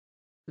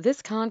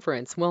This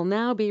conference will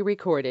now be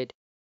recorded.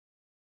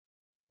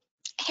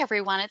 Hey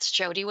everyone, it's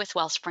Jody with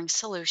Wellspring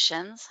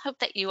Solutions. Hope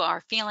that you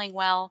are feeling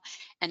well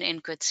and in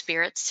good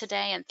spirits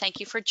today, and thank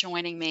you for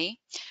joining me.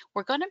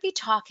 We're going to be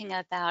talking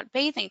about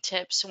bathing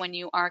tips when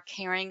you are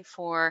caring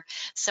for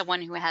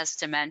someone who has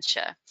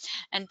dementia.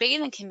 And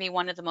bathing can be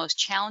one of the most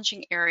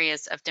challenging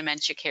areas of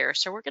dementia care.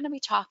 So we're going to be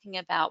talking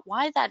about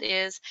why that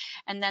is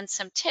and then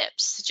some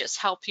tips to just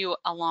help you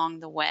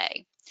along the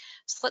way.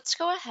 So let's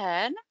go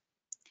ahead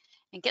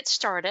and get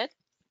started.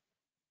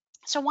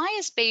 So why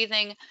is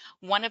bathing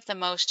one of the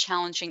most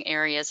challenging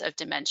areas of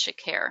dementia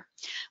care?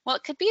 Well,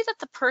 it could be that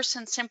the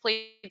person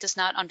simply does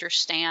not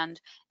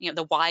understand,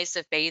 the whys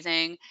of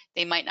bathing.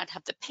 They might not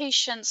have the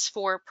patience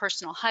for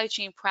personal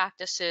hygiene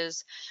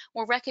practices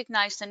or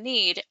recognize the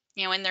need,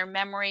 in their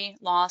memory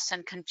loss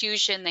and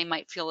confusion. They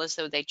might feel as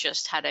though they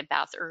just had a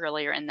bath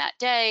earlier in that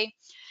day.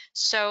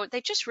 So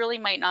they just really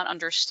might not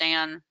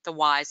understand the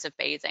whys of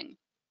bathing.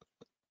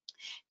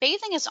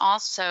 Bathing is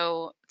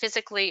also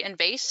physically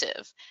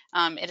invasive.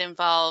 It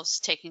involves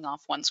taking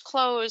off one's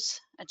clothes,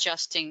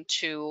 adjusting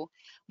to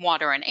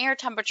water and air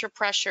temperature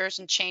pressures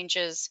and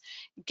changes,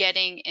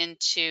 getting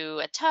into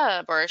a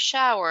tub or a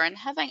shower, and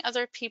having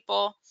other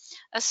people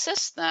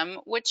assist them,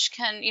 which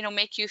can,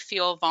 make you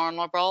feel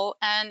vulnerable,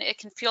 and it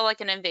can feel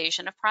like an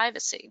invasion of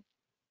privacy.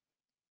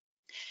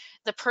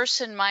 The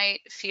person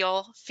might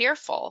feel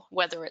fearful,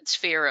 whether it's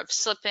fear of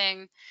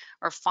slipping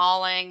or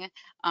falling,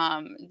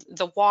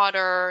 the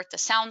water, the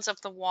sounds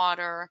of the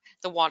water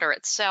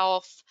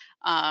itself,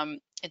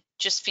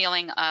 just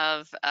feeling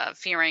of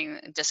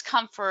fearing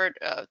discomfort,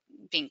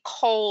 being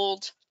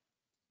cold.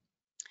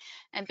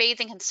 And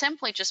bathing can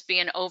simply just be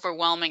an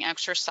overwhelming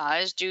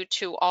exercise due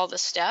to all the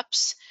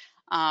steps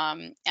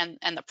and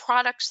the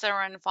products that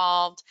are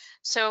involved.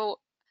 So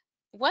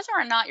whether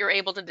or not you're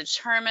able to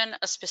determine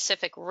a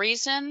specific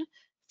reason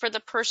for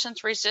the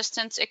person's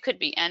resistance, it could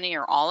be any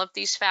or all of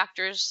these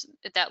factors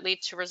that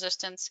lead to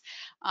resistance.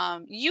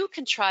 You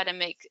can try to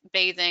make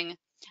bathing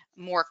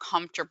more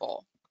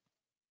comfortable.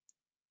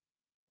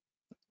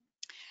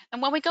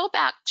 And when we go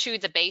back to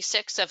the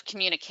basics of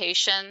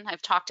communication,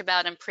 I've talked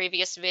about in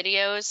previous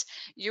videos,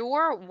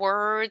 your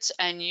words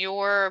and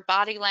your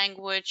body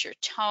language, your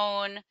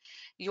tone,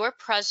 your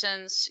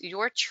presence,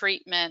 your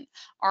treatment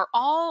are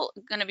all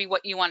going to be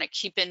what you want to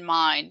keep in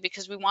mind,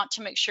 because we want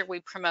to make sure we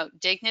promote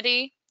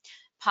dignity,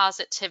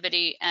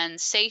 positivity, and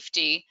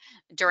safety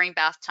during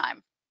bath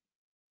time.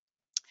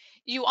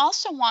 You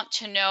also want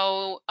to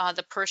know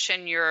the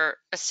person you're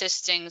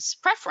assisting's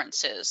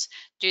preferences.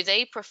 Do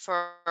they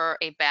prefer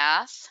a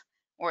bath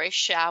or a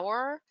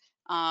shower?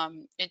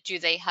 Do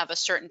they have a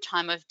certain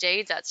time of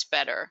day that's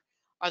better?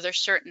 Are there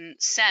certain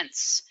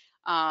scents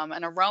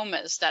and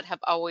aromas that have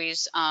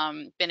always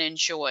been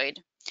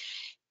enjoyed?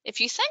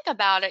 If you think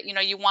about it,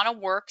 you want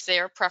to work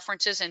their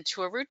preferences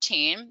into a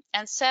routine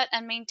and set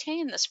and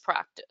maintain this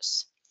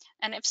practice.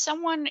 And if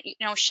someone,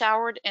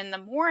 showered in the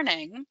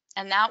morning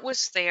and that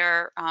was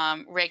their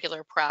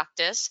regular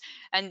practice,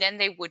 and then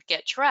they would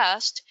get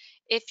dressed,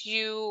 if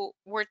you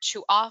were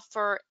to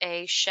offer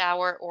a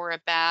shower or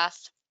a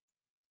bath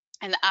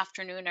in the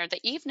afternoon or the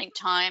evening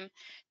time,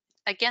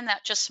 again,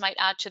 that just might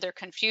add to their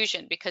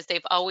confusion because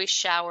they've always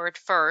showered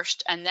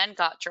first and then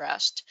got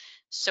dressed.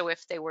 So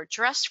if they were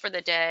dressed for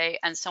the day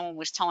and someone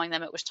was telling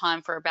them it was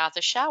time for a bath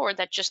or shower,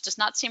 that just does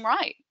not seem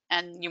right,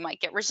 and you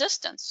might get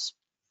resistance.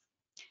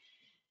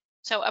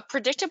 So a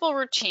predictable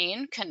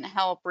routine can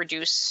help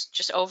reduce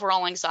just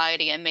overall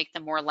anxiety and make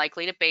them more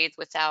likely to bathe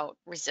without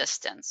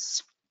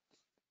resistance.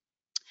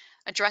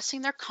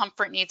 Addressing their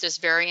comfort needs is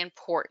very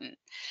important.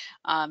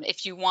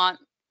 If you want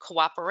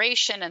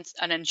cooperation and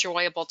an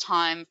enjoyable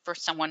time for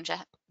someone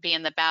to be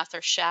in the bath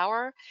or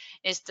shower,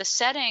 is the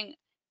setting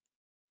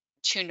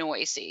too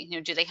noisy?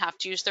 Do they have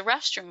to use the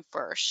restroom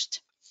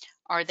first?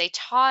 Are they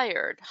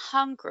tired,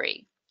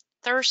 hungry,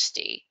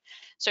 thirsty?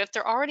 So if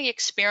they're already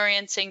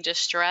experiencing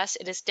distress,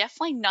 it is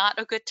definitely not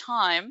a good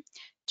time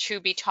to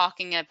be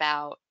talking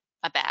about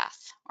a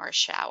bath or a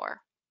shower.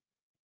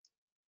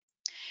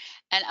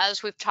 And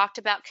as we've talked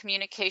about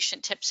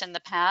communication tips in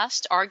the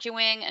past,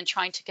 arguing and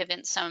trying to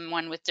convince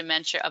someone with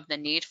dementia of the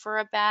need for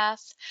a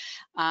bath,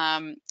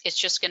 it's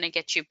just going to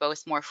get you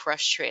both more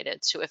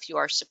frustrated. So if you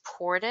are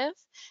supportive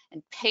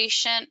and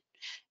patient,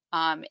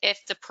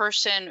 if the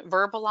person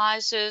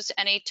verbalizes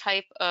any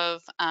type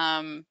of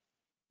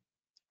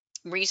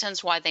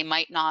reasons why they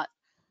might not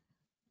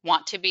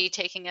want to be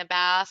taking a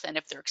bath, and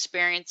if they're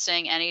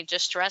experiencing any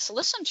distress,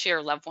 listen to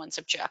your loved one's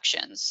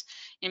objections.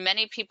 And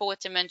many people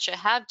with dementia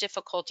have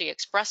difficulty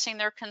expressing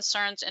their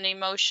concerns and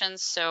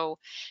emotions, so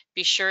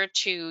be sure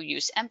to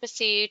use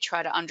empathy,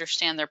 try to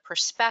understand their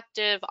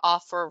perspective,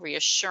 offer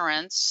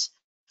reassurance,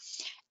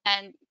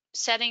 and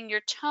setting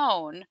your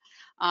tone,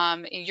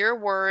 your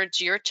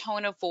words, your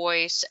tone of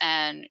voice,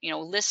 and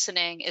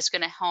listening is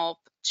going to help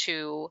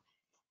to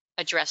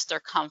address their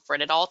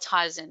comfort. It all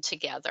ties in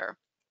together.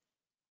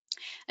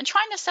 And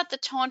trying to set the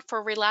tone for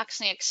a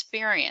relaxing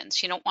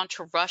experience. You don't want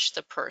to rush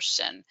the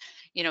person.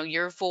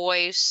 Your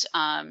voice,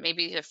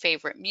 maybe your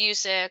favorite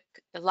music,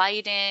 the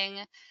lighting,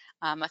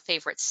 a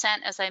favorite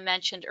scent, as I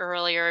mentioned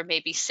earlier,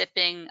 maybe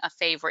sipping a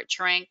favorite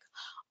drink.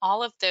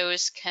 All of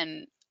those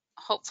can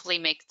hopefully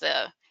make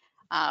the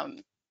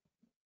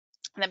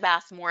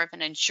bath more of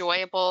an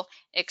enjoyable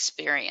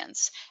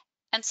experience.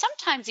 And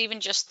sometimes even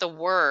just the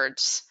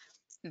words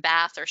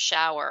bath or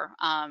shower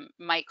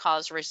might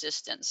cause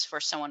resistance for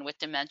someone with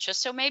dementia.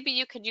 So maybe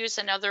you could use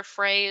another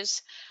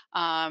phrase.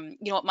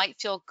 It might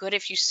feel good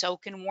if you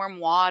soak in warm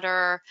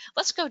water.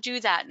 Let's go do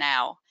that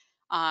now.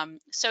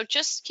 So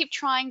just keep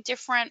trying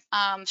different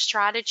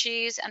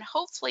strategies, and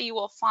hopefully you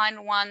will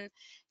find one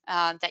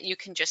that you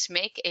can just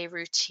make a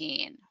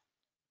routine.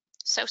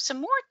 So some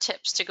more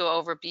tips to go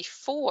over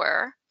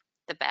before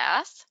the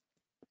bath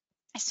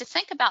is to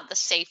think about the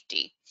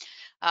safety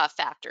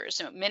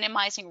factors,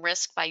 minimizing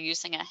risk by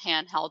using a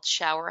handheld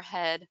shower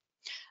head,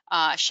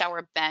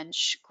 shower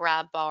bench,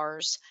 grab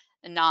bars,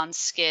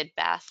 non-skid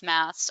bath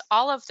mats,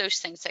 all of those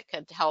things that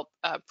could help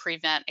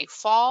prevent a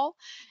fall.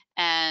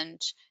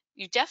 And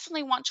you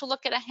definitely want to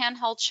look at a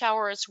handheld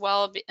shower as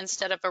well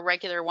instead of a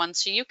regular one,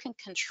 so you can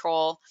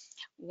control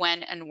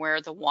when and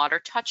where the water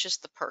touches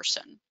the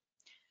person.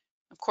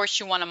 Of course,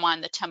 you want to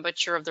mind the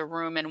temperature of the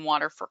room and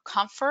water for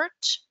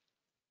comfort.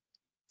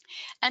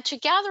 And to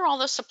gather all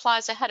the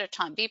supplies ahead of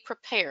time, be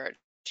prepared.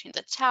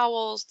 The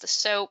towels, the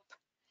soap,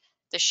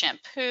 the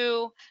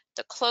shampoo,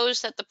 the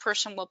clothes that the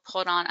person will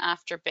put on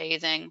after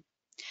bathing.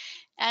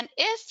 And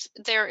if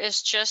there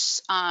is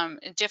just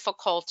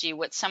difficulty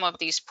with some of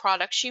these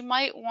products, you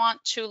might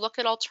want to look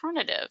at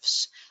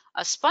alternatives.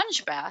 A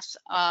sponge bath,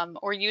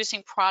 or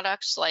using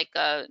products like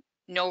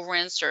no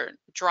rinse or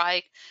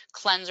dry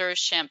cleansers,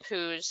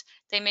 shampoos,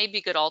 they may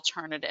be good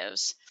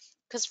alternatives.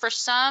 Because for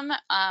some,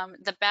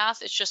 the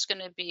bath is just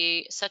going to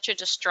be such a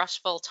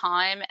distressful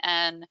time,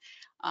 and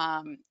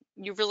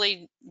you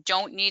really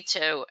don't need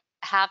to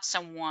have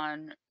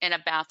someone in a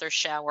bath or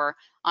shower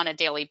on a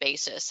daily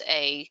basis.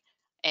 A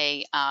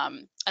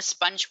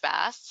sponge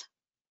bath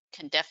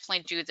can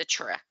definitely do the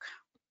trick.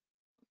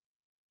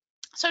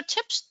 So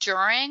tips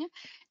during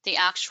the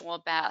actual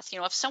bath.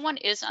 If someone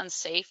is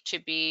unsafe to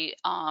be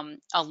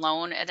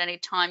alone at any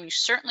time, you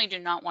certainly do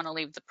not want to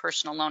leave the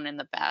person alone in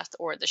the bath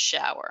or the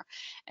shower,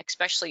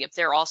 especially if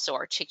they're also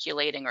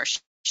articulating or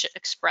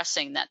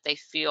expressing that they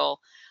feel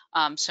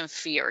some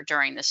fear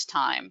during this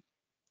time.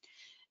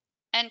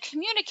 And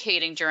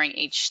communicating during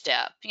each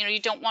step.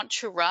 You don't want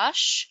to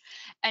rush,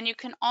 and you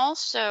can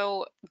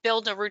also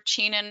build a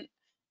routine, and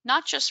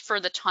not just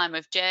for the time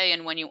of day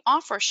and when you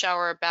offer a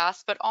shower or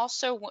bath, but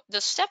also the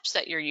steps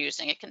that you're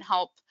using. It can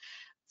help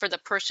for the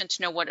person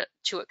to know what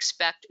to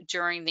expect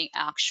during the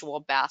actual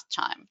bath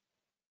time.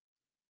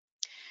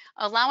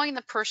 Allowing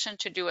the person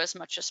to do as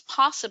much as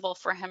possible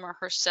for him or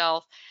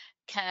herself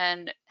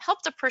can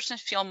help the person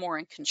feel more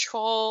in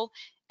control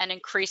and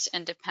increase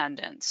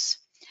independence.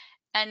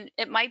 And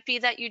it might be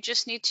that you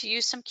just need to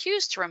use some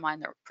cues to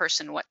remind the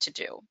person what to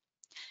do.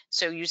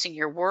 So using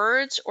your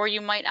words, or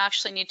you might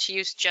actually need to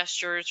use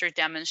gestures or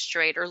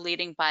demonstrate, or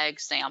leading by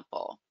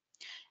example.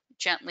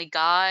 Gently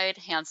guide,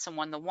 hand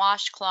someone the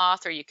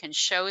washcloth, or you can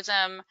show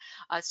them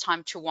it's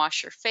time to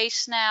wash your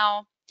face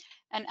now,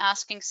 and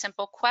asking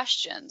simple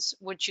questions.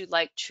 Would you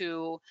like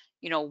to,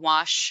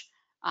 wash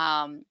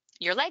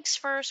your legs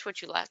first?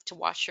 Would you like to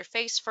wash your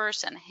face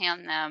first? And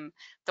hand them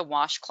the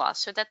washcloth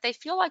so that they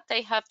feel like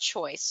they have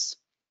choice.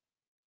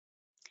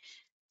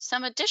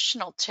 Some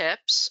additional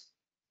tips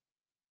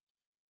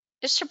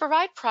is to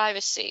provide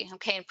privacy,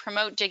 okay, and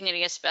promote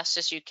dignity as best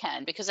as you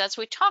can. Because as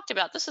we talked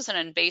about, this is an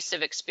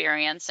invasive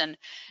experience, and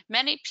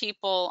many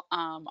people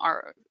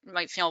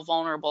might feel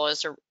vulnerable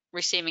as they're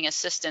receiving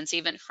assistance,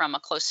 even from a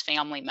close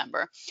family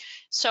member.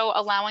 So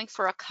allowing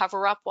for a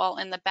cover up while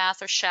in the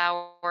bath or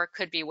shower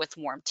could be with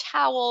warm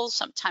towels.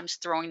 Sometimes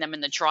throwing them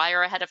in the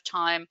dryer ahead of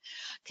time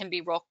can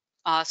be real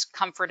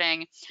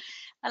comforting.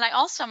 And I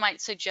also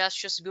might suggest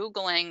just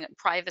Googling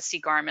privacy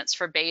garments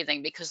for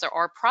bathing, because there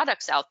are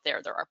products out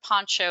there. There are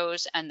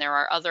ponchos, and there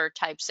are other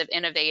types of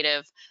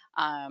innovative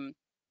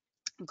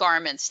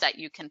garments that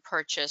you can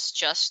purchase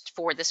just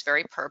for this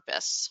very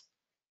purpose.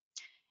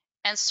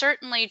 And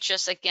certainly,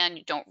 just again,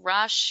 you don't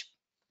rush,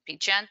 be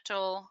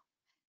gentle.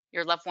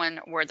 Your loved one,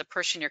 or the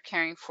person you're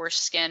caring for,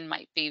 skin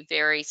might be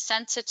very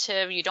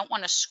sensitive. You don't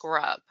want to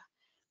scrub.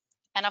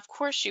 And of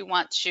course, you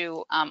want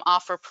to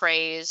offer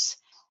praise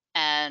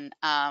and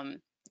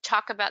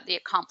talk about the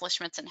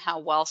accomplishments and how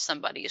well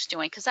somebody is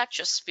doing, because that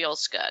just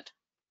feels good.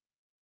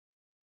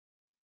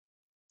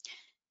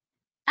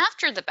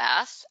 After the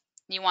bath,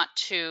 you want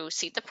to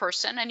seat the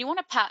person, and you want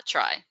to pat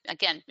dry.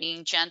 Again,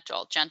 being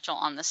gentle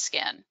on the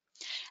skin.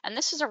 And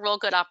this is a real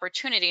good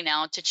opportunity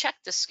now to check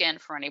the skin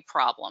for any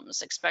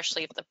problems,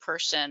 especially if the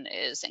person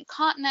is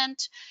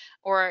incontinent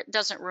or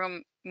doesn't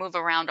move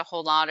around a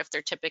whole lot. If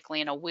they're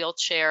typically in a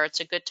wheelchair, it's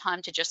a good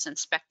time to just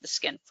inspect the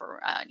skin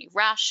for any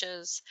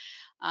rashes.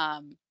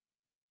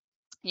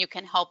 You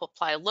can help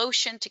apply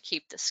lotion to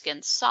keep the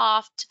skin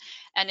soft.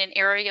 And in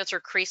areas or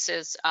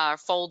creases,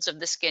 folds of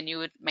the skin,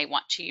 you may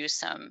want to use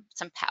some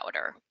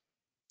powder.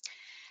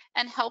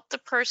 and help the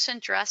person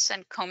dress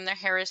and comb their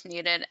hair as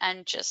needed,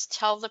 and just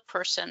tell the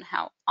person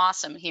how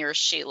awesome he or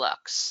she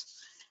looks.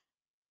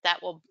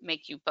 That will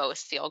make you both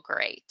feel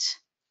great.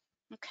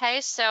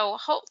 Okay, so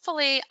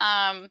hopefully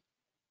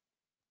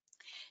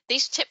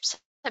these tips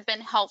have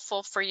been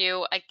helpful for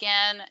you.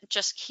 Again,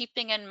 just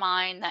keeping in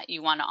mind that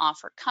you want to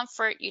offer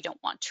comfort, you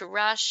don't want to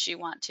rush, you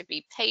want to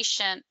be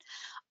patient,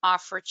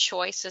 offer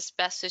choice as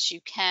best as you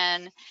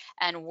can,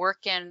 and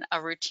work in a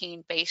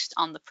routine based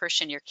on the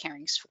person you're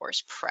caring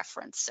for's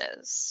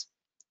preferences.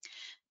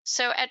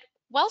 So at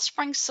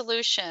Wellspring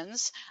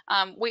Solutions,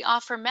 we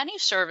offer many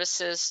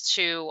services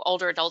to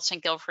older adults in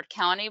Guilford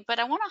County, but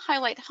I want to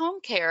highlight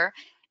home care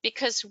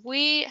because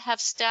we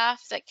have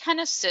staff that can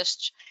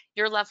assist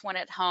your loved one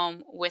at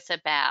home with a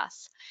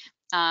bath.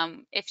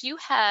 If you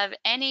have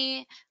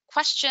any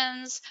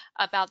questions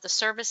about the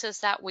services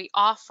that we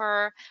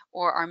offer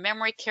or our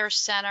memory care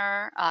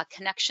center,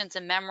 Connections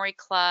and Memory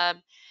Club,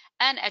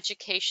 and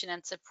education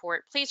and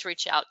support, please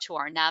reach out to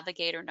our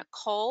navigator,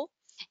 Nicole,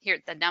 here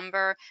at the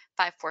number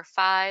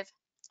 545-5377.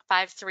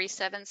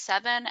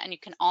 And you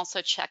can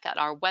also check out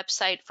our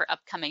website for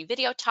upcoming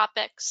video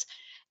topics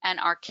and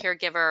our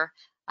caregiver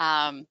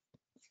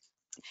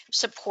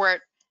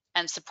support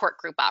and support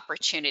group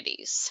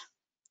opportunities.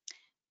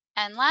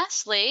 And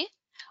lastly,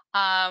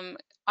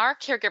 our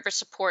caregiver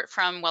support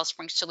from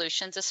Wellspring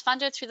Solutions is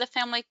funded through the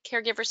Family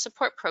Caregiver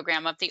Support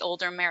Program of the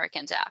Older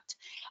Americans Act.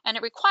 And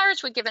it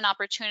requires we give an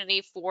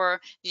opportunity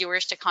for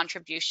viewers to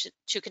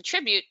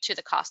contribute to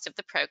the cost of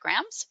the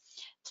programs.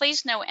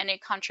 Please know any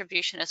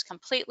contribution is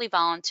completely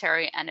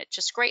voluntary, and it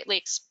just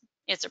greatly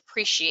is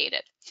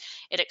appreciated.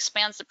 It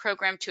expands the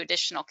program to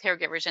additional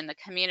caregivers in the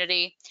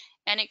community.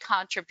 Any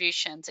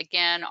contributions,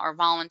 again, are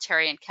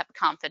voluntary and kept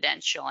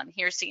confidential. And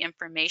here's the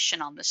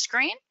information on the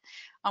screen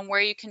on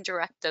where you can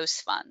direct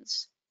those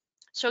funds.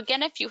 So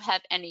again, if you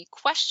have any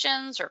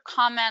questions or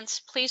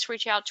comments, please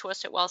reach out to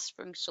us at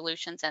Wellspring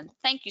Solutions, and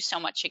thank you so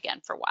much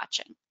again for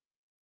watching.